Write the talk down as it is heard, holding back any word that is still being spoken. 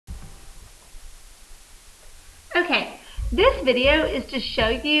This video is to show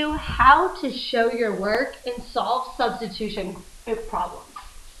you how to show your work and solve substitution problems.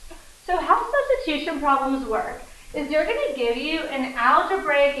 So how substitution problems work is they're going to give you an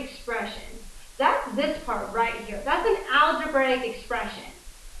algebraic expression. That's this part right here. That's an algebraic expression.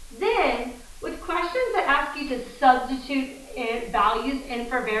 Then, with questions that ask you to substitute values in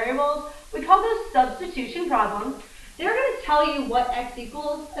for variables, we call those substitution problems. They're going to tell you what x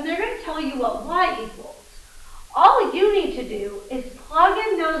equals, and they're going to tell you what y equals. All you need to do is plug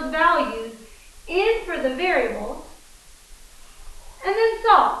in those values in for the variables and then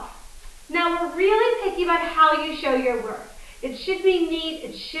solve. Now we're really picky about how you show your work. It should be neat,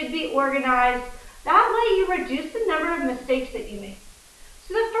 it should be organized. That way you reduce the number of mistakes that you make.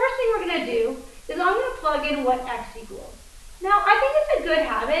 So the first thing we're going to do is I'm going to plug in what x equals. Now I think it's a good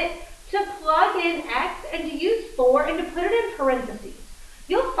habit to plug in x and to use 4 and to put it in parentheses.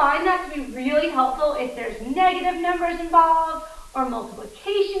 You'll find that to be really helpful if there's negative numbers involved or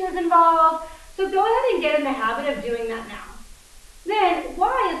multiplication is involved. So go ahead and get in the habit of doing that now. Then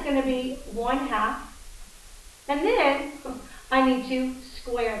y is going to be 1/2. And then I need to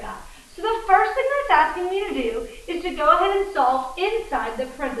square that. So the first thing that's asking me to do is to go ahead and solve inside the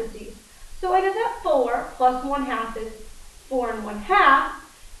parentheses. So what is that? 4 plus 1/2 is 4 1/2.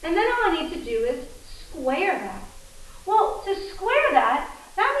 And then all I need to do is square that. Well, to square that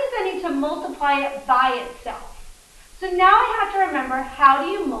means I need to multiply it by itself. So now I have to remember, how do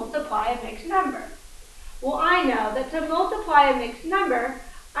you multiply a mixed number? Well, I know that to multiply a mixed number,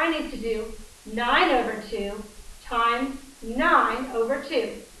 I need to do 9/2 times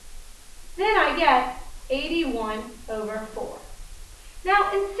 9/2. Then I get 81/4.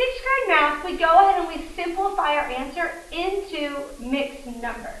 Now, in 6th grade math, we go ahead and we simplify our answer into mixed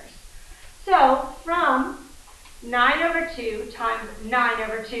numbers. So, from 9/2 times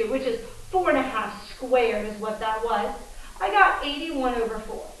 9/2, which is 4 1/2 squared is what that was, I got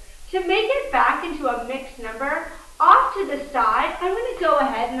 81/4. To make it back into a mixed number, off to the side, I'm going to go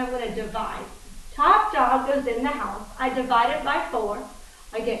ahead and I'm going to divide. Top dog goes in the house. I divide it by 4.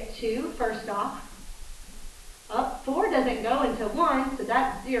 I get 2 first off. Up 4 doesn't go into 1, so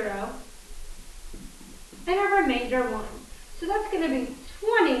that's 0. And a remainder 1. So that's going to be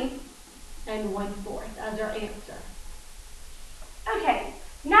 20 1/4 as our answer. Okay,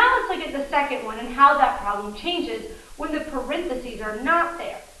 now let's look at the second one and how that problem changes when the parentheses are not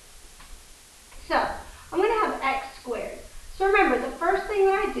there. So, I'm going to have x squared. So remember, the first thing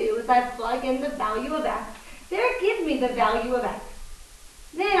that I do is I plug in the value of x. There it gives me the value of x.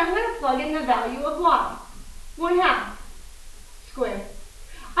 Then I'm going to plug in the value of y. 1/2 squared.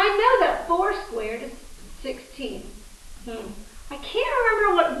 I know that 4 squared is 16. I can't remember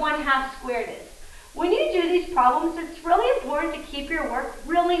what 1/2 squared is. When you do these problems, it's really important to keep your work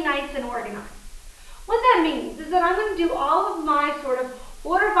really nice and organized. What that means is that I'm going to do all of my sort of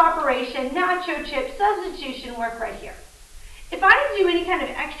order of operation, nacho chip, substitution work right here. If I need to do any kind of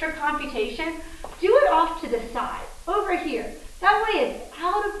extra computation, do it off to the side, over here. That way it's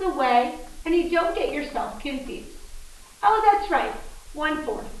out of the way and you don't get yourself confused. Oh, that's right,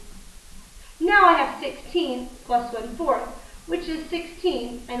 1/4. Now I have 16 plus 1/4, which is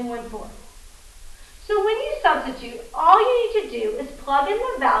 16 1/4. So when you substitute, all you need to do is plug in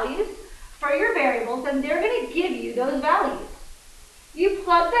the values for your variables and they're going to give you those values. You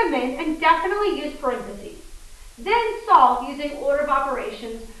plug them in and definitely use parentheses. Then solve using order of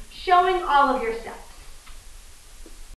operations, showing all of your steps.